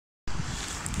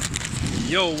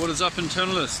Yo, what is up,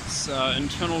 internalists?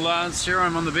 Internal Lars here.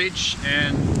 I'm on the beach,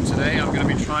 and today I'm going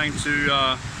to be trying to,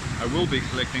 I will be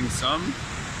collecting some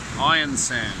iron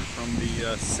sand from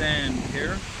the sand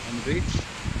here on the beach.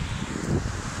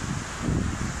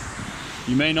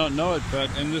 You may not know it, but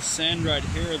in this sand right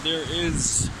here there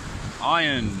is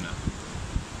iron.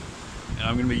 And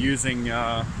I'm going to be using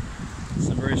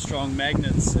some very strong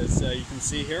magnets, as you can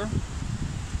see here.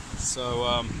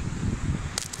 So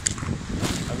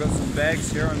I've got some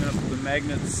bags here. I'm going to put the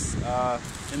magnets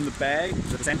in the bag.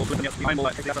 The sand will flip in the iron will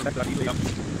take the back, but I can easily take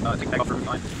the bag off from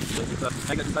behind. So put the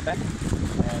magnet inside the bag,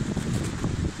 and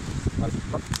I'm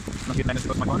not getting magnets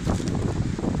close to my phone.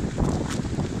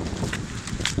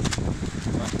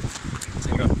 So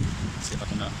here we go. Let's see if I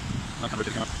can, not kind of rotate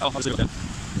the camera. Oh, I'll just do it then.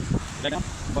 Bag down.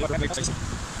 Hold up, wait, sand.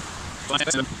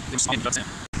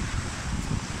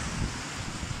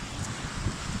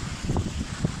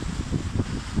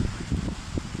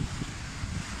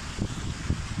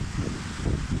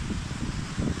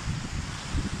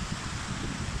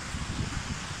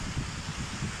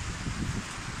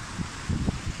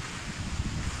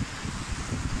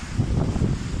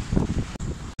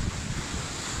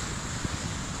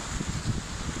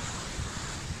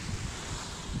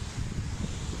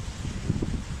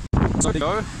 So there you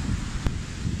go.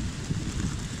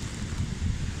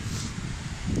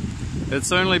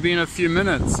 It's only been a few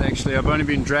minutes actually. I've only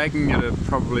been dragging it at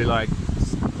probably like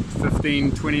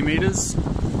 15-20 meters,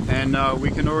 and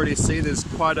we can already see there's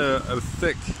quite a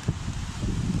thick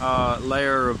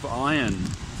layer of iron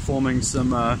forming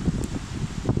some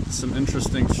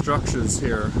interesting structures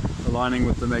here, aligning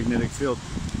with the magnetic field.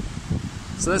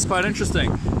 So that's quite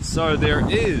interesting. So there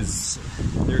is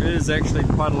actually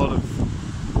quite a lot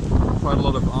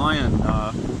of iron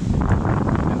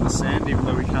in the sand, even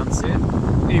though we can't see it.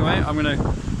 Anyway, I'm going to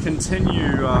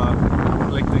continue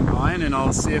collecting iron, and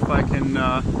I'll see if I can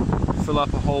fill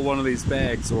up a whole one of these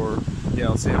bags, or yeah,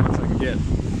 I'll see how much I can get.